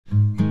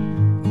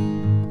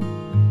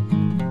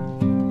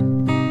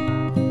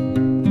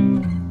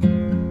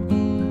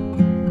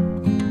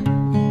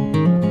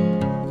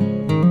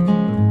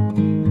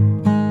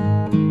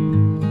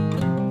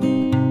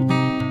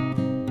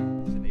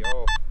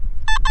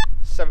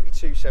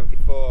72,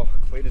 74,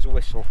 clean as a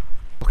whistle.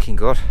 Looking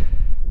good.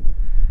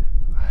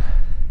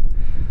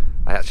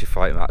 I actually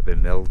thought it might have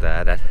been milled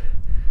there then.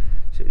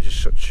 So it was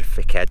just such a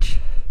thick edge.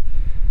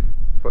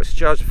 But it's a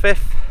George V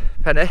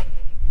penny.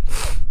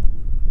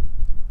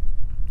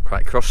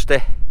 Quite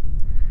crusty.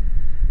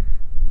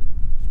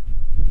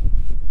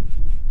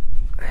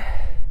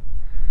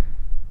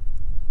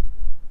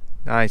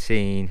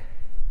 $19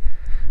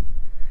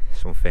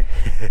 something.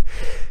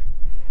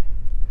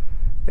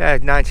 Yeah,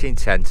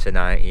 1910 to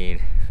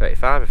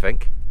 1935 I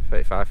think.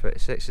 35,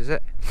 36 is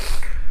it?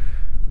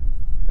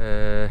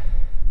 Yeah.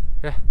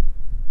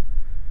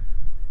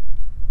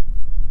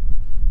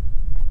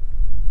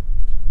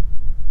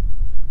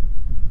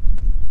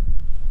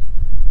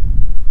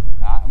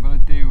 Right, I'm going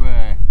to do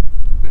a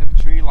bit of a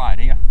tree line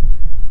here.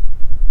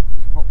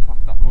 There's a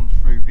footpath that runs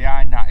through.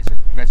 Behind that is a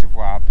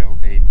reservoir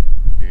built in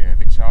the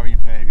Victorian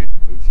period,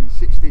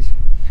 1860s.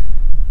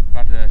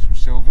 I've had some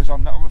silvers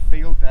on that other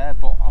field there,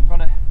 but I'm going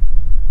to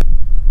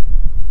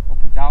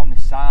up and down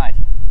this side,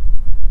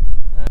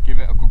 give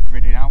it a good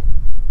gridding out.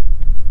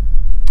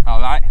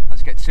 Alright,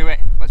 let's get to it.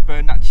 Let's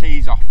burn that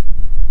cheese off.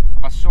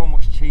 I've had so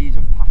much cheese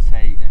and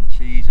pate and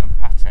cheese and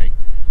pate.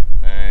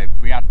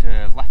 We had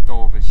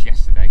leftovers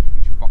yesterday,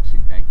 which was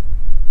Boxing Day.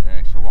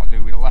 So what I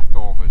do with the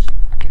leftovers,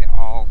 I get it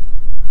all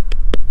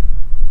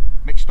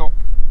mixed up,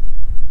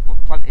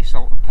 put plenty of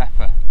salt and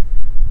pepper,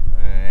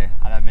 and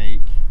I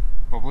make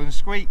bubble and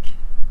squeak.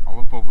 I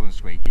love bubble and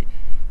squeak.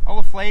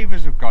 All the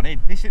flavours have gone in.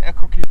 This isn't a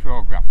cooking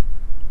programme.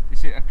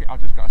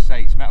 I've just got to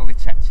say it's metal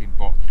detecting,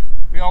 but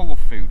we all love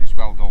food as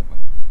well, don't we?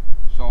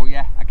 So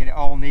yeah, I get it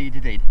all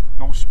kneaded in.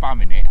 No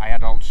spam in it. I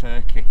had all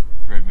turkey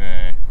from,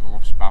 because I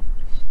love spam.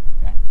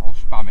 Yeah, I love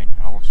spamming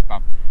and I love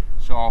spam.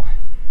 So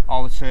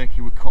all the turkey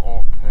we cut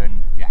up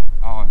and yeah,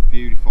 oh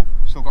beautiful.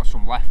 I've still got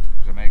some left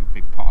because I made a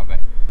big pot of it.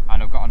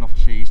 And I've got enough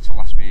cheese to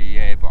last me a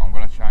year, but I'm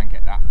going to try and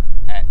get that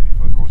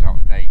before it goes out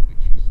of date,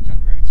 which is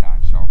January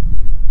time. So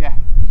yeah,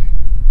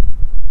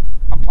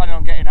 I'm planning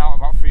on getting out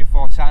about 3 or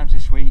 4 times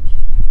this week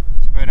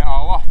to burn it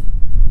all off.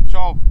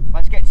 So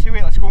let's get to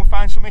it. Let's go and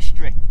find some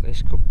history.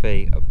 This could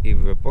be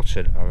either a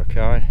button or a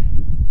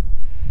coin.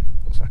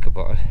 Looks like a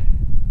button.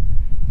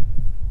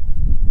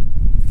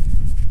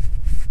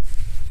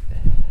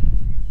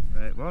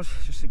 There it was,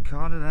 just in the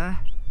corner there.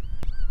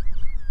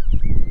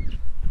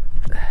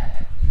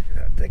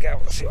 Dig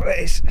out, let's see what it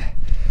is.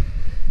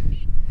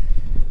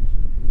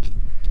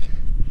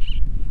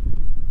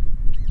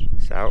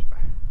 It's out.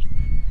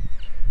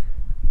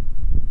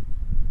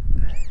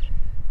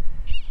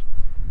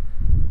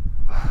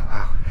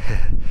 Wow.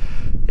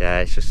 Yeah,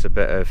 it's just a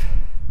bit of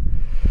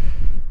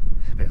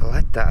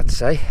lead, that I'd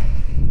say.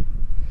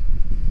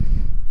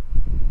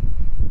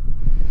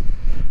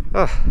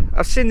 Oh,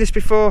 I've seen this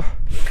before.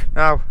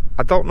 Now,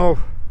 I don't know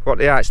what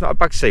they are. It's not a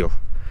bag seal,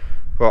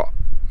 but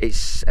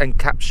it's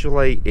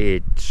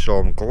encapsulated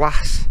some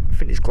glass. I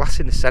think there's glass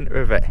in the centre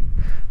of it,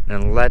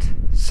 and lead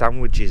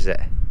sandwiches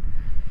it.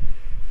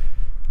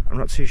 I'm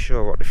not too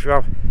sure what they're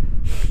from.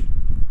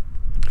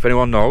 If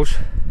anyone knows,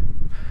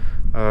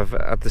 or I've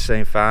had the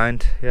same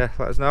find, yeah,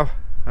 let us know.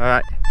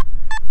 Alright.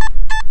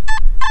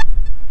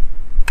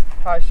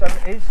 High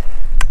 70s,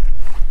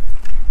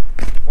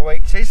 low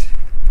 80s.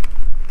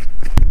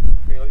 I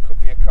feel it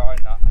could be a coin,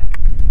 that.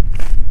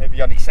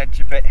 Maybe on its edge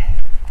a bit,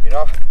 you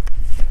know.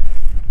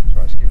 So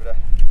let's give it a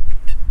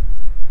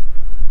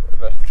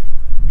bit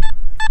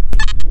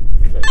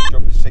of a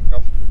jump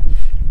signal.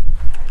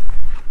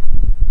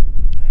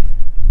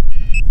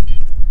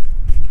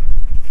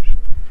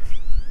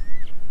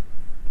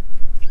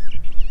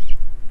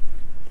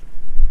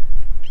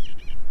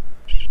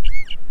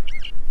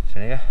 See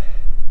here?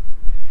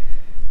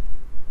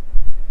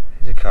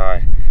 There's a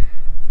coin.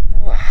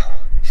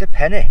 Wow, it's a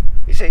penny.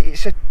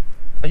 It's a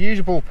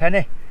usable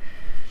penny.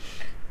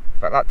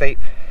 About that deep.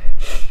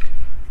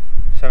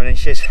 7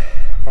 inches,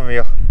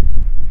 unreal.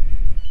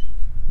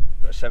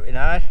 Got a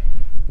 79,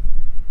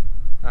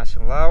 nice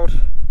and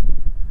loud.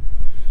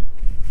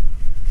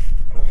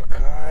 Another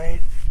coin.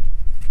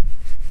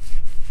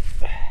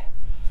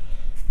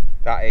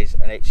 That is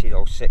an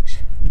 1806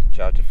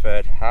 George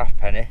III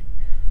halfpenny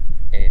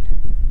in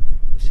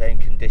the same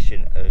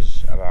condition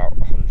as about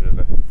 100 of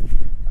them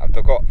I've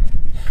dug up.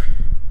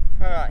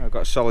 Alright, I've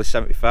got a solid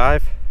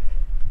 75.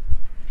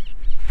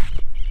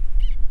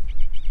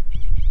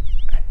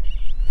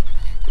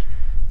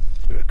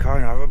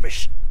 Coin or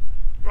rubbish.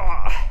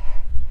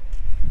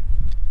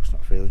 It's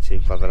not feeling too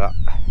clever, that.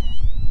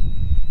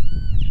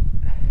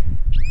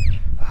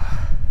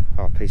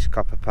 Oh, a piece of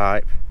copper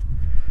pipe.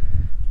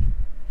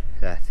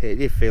 Yeah, it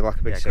did feel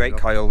like a big great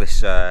coil,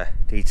 this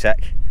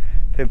Detech.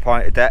 Pin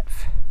Pointer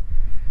depth.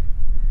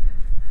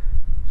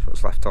 That's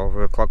what's left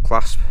over a clog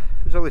clasp.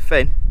 It's only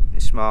thin,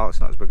 it's small, it's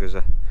not as big as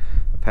a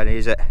penny,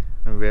 is it?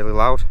 And really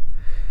loud.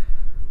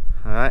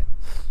 Alright.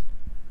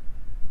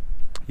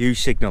 U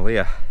signal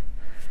here.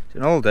 It's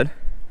an Holden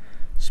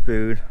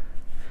spoon.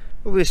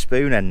 Lovely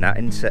spoon end, that,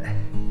 isn't it?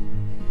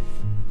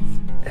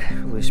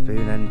 Lovely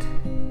spoon end.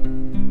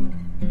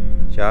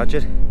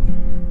 Charged.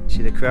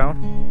 See the crown?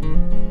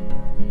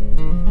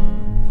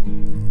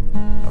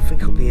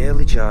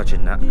 fully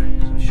charging that,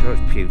 I'm sure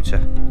it's pewter.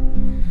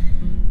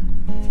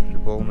 The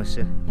ball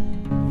missing.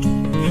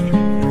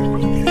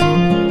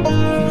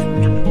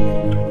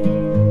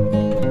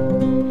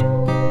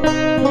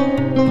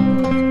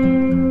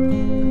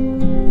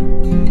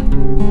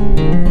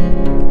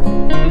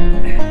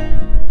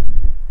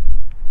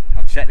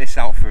 I'll check this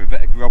out for a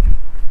bit of grub.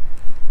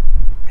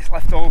 It's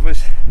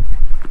leftovers.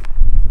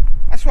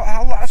 That's what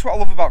I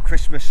love about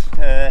Christmas.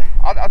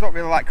 I don't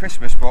really like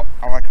Christmas, but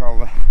I like all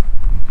the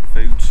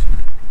foods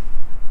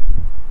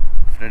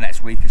for the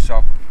next week or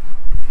so.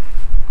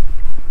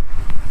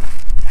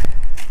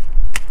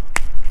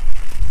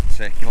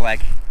 Turkey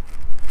leg.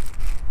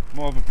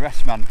 More of a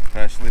breast man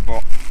personally,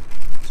 but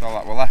that's all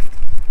that we're left.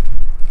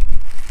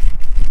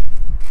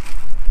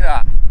 Look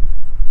at that.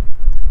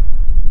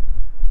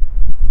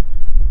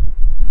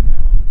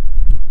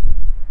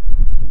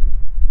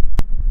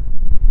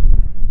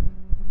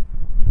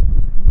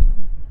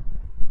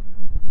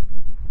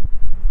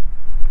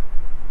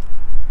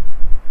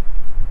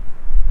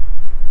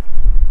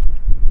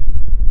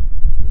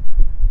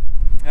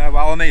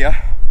 While I'm here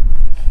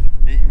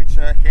eating my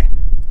turkey,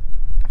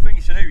 I think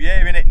it's a new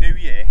year, innit? New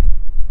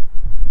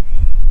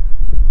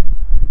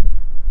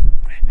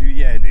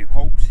year, new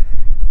hopes.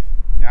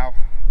 Now,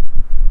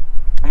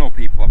 I know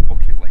people have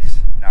bucket lists.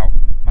 Now,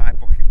 my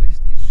bucket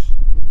list is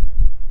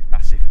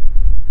massive.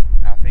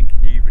 Now, I think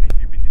even if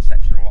you've been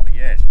Deteching a lot of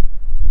years,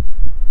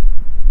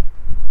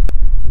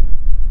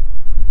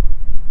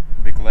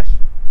 a big list.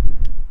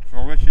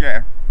 So this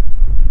year,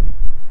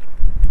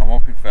 I'm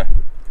hoping for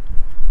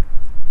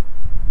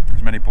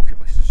as many bucket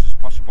lists as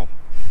possible.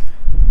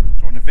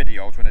 So in the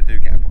videos, when I do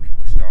get a bucket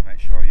list, I'll make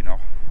sure, you know,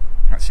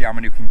 let's see how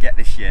many we can get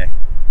this year,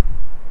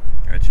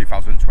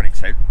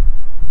 2022,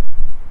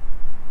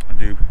 and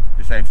do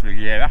the same for the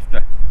year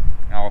after.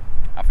 Now,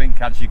 I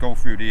think as you go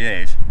through the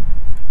years,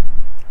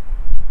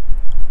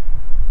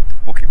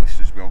 bucket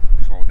listers will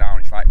slow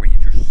down. It's like when you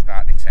just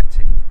start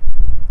detecting,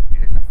 you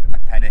hit a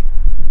penny,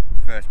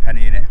 first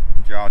penny in it,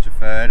 charge a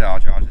third or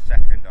charge a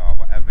second or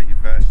whatever, your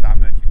first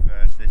hammered, your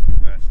first this, your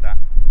first that.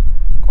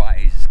 Quite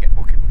easy to get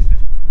bucket listers.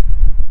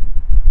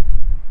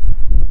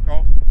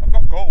 So I've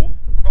got gold.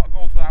 I've got a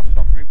gold to the house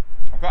offering.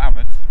 I've got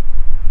hammers.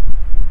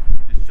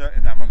 There's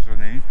certain hammers I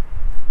need.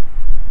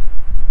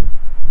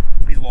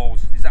 There's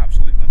loads. There's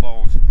absolutely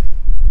loads.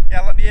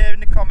 Yeah, let me hear in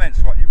the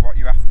comments what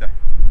you're after.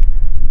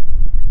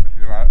 If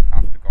you're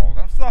after gold,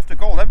 I'm still after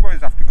gold.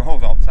 Everybody's after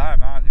gold all the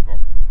time, aren't they? But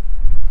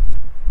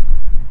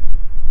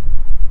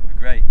it'd be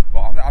great.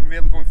 But I'm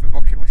really going for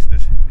bucket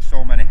listers. There's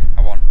so many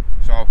I want.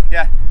 So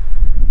yeah.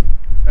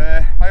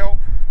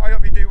 I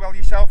hope you do well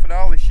yourself and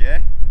all this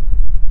year.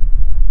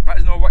 Let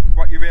us know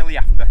what you're really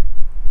after.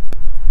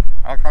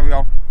 I'll carry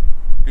on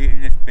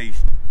eating this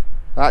beast.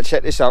 Right,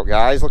 check this out,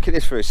 guys. Look at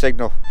this for a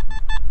signal.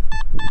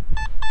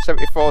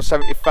 74,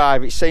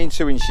 75. It's saying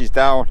 2 inches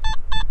down.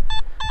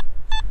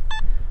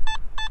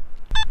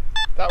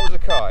 That was a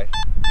coil.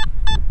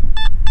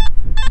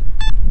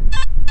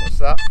 What's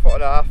that? Foot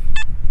and a half.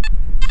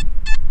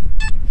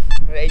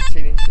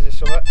 18 inches or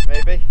something,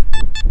 maybe.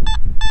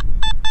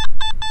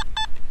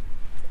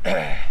 But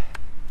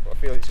I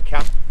feel it's a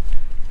can.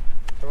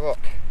 Have a look.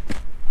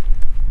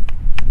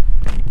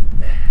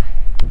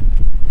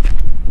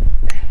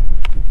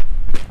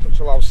 Such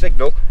a loud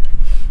signal.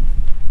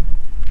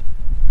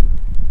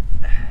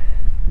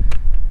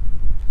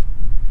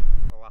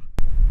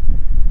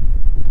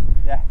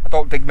 Yeah, I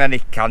don't dig many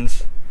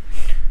cans.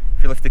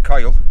 If you lift the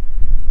coil,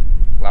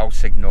 loud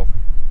signal,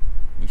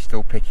 you're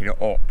still picking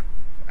it up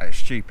at a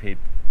stupid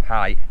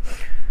height.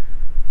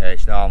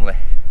 It's normally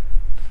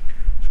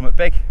something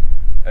big.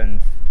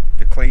 And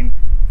the clean,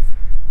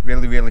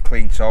 really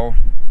clean tone.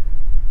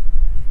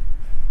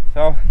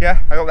 So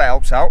yeah, I hope that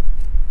helps out.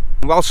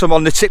 Whilst I'm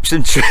on the tips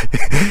and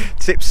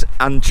tricks,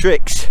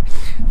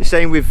 the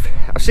same with,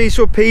 I've seen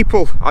some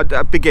people,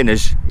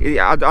 beginners,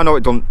 I know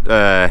it don't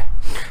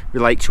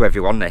relate to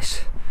everyone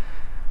this,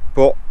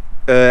 but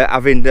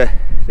having the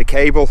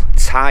cable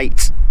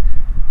tight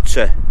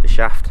to the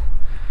shaft.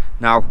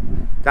 Now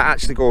that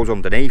actually goes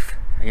underneath.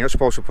 You're not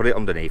supposed to put it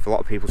underneath. A lot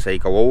of people say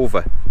go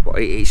over,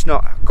 but it's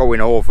not going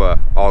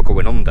over or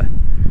going under.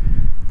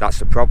 That's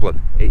the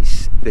problem.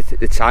 It's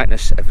the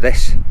tightness of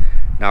this.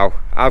 Now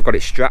I've got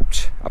it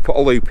strapped. I put a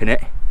loop in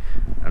it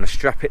and I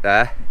strap it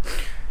there.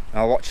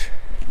 Now watch.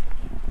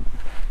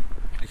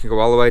 It can go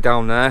all the way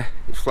down there.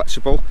 It's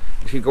flexible.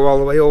 It can go all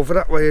the way over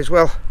that way as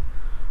well,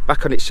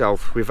 back on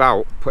itself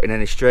without putting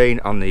any strain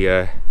on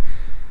the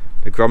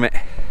grommet.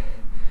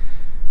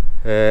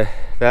 There,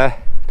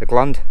 the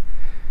gland.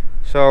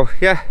 So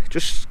yeah,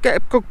 just get a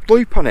good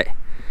loop on it.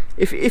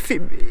 If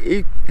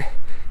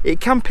it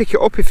can pick it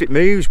up if it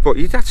moves, but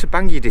you'd have to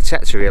bang your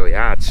detector really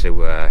hard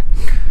to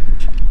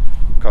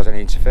cause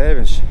any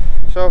interference.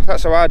 So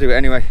that's how I do it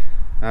anyway.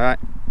 Alright,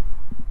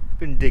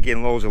 been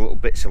digging loads of little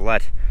bits of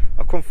lead.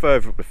 I've come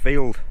further up the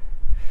field.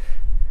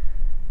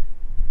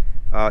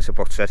 Oh, it's a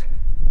butthead.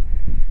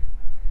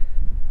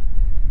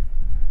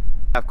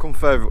 I've come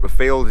further up the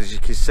field, as you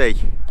can see.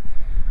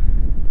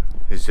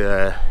 There's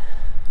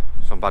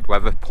some bad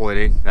weather pulling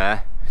in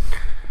there.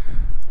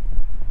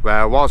 where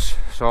I was,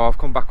 so I've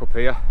come back up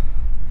here.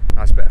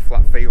 Nice bit of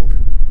flat field.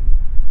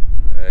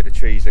 The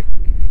trees are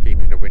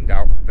keeping the wind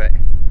out a bit.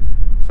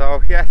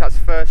 So yeah, that's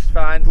the first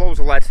find. Loads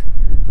of lead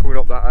coming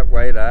up that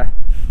way there.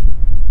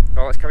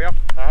 So let's carry on.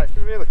 It's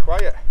been really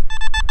quiet.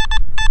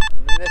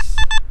 And then this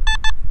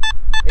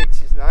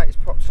 80s, 90s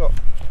pops up.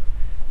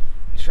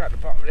 It's right at the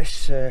bottom of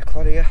this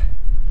clod here.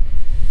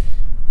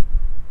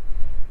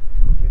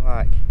 Looking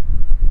like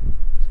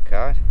it's a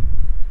card.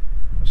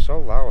 It's so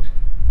loud.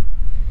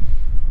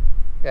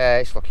 Yeah,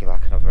 it's looking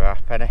like another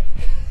halfpenny.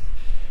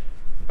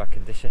 Back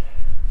condition.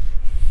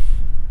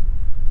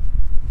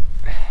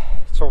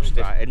 It's all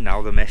still right in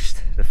now, the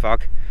mist, the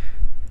fog.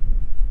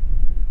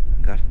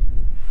 Thank God.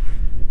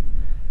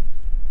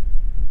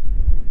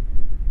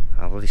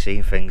 I've already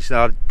seen things.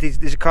 No,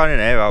 there's a coin in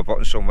here at the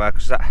bottom somewhere,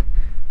 because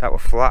that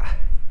was flat.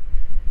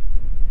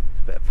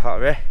 A bit of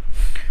pottery.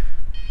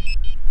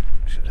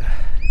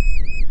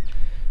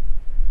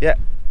 Yeah.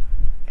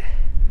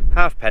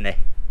 Halfpenny.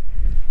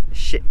 A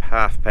ship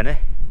halfpenny.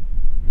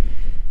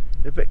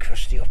 A bit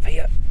crusty up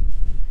here.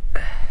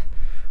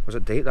 Was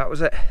it deep, that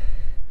was it?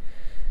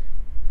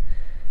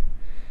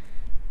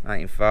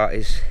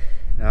 1940s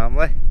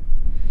normally.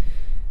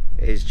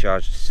 It is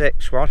charged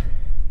 6 one.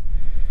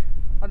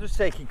 I'm just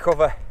taking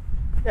cover.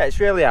 Yeah, it's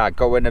really hard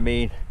going. I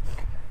mean,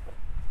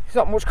 there's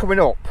not much coming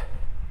up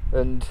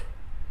and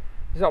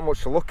there's not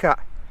much to look at.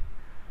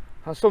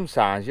 And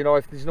sometimes, you know,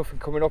 if there's nothing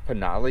coming up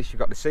and that, at least you've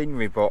got the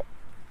scenery, but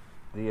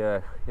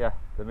the yeah,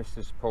 the mist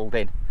has pulled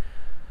in.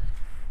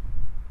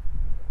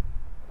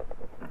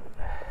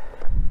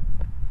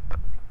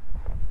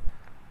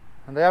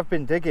 And they have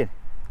been digging.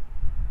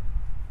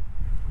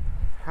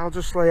 I'll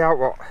just lay out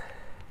what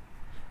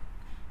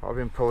I've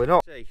been pulling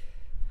up. See,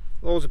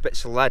 loads of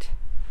bits of lead.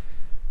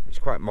 It's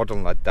quite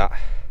modern lead, that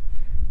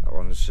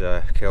one's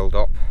killed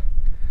up.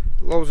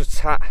 Loads of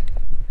tat,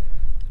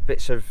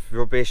 bits of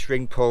rubbish,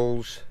 ring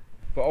pulls.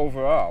 But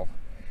overall,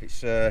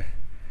 it's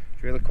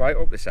really quiet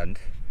up this end.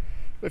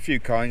 A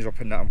few coins up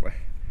and that, haven't we?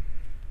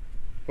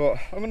 But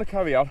I'm going to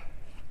carry on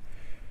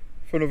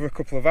for another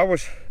couple of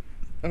hours.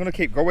 I'm going to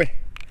keep going.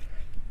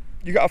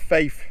 You got to have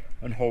faith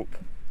and hope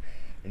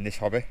in this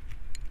hobby,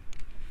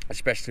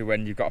 especially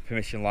when you've got a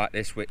permission like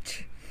this,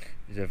 which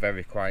is a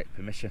very quiet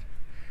permission.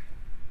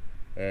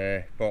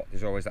 But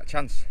there's always that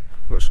chance.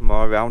 Got some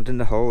more around in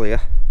the hole here.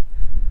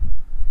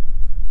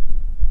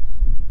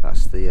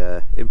 That's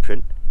the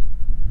imprint.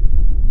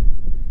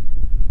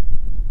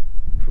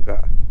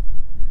 Forgot.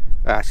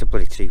 That's a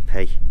bloody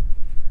 2p.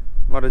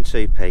 Modern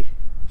 2p.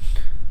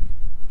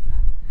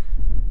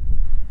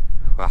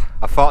 Well,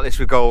 I thought this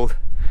was gold.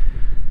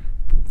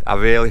 I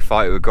really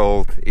thought it was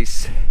gold.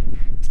 It's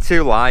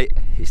too light.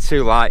 It's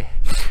too light.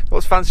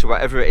 Looks fancy,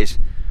 whatever it is.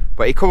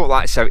 But it come up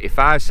like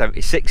 75,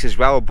 76 as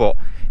well. But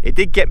it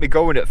did get me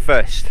going at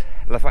first.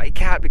 And I thought, it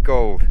can't be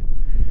gold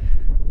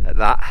at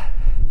that.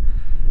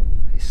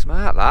 It's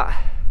smart,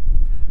 that.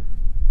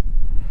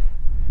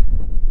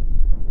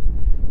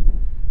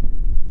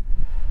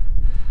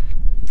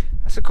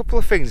 That's a couple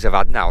of things I've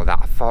had now that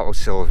I thought was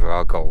silver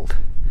or gold.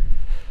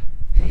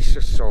 It's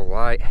just so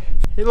light.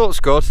 It looks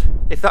good.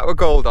 If that were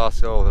gold or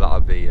silver, that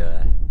would be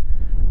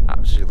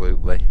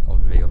absolutely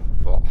unreal.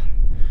 But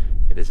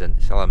it isn't.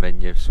 It's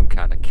aluminium, some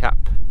kind of cap,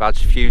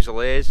 badge,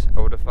 fusiliers,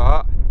 I would have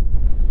thought.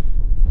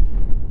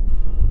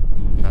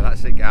 Now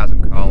that's it, guys.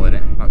 I'm calling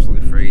it. I'm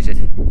absolutely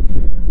freezing.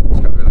 It's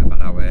got really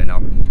bad out here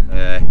now.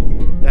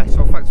 Yeah.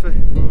 So thanks for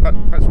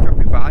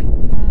dropping by.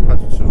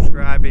 Thanks for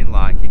subscribing,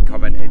 liking,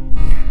 commenting,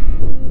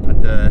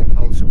 and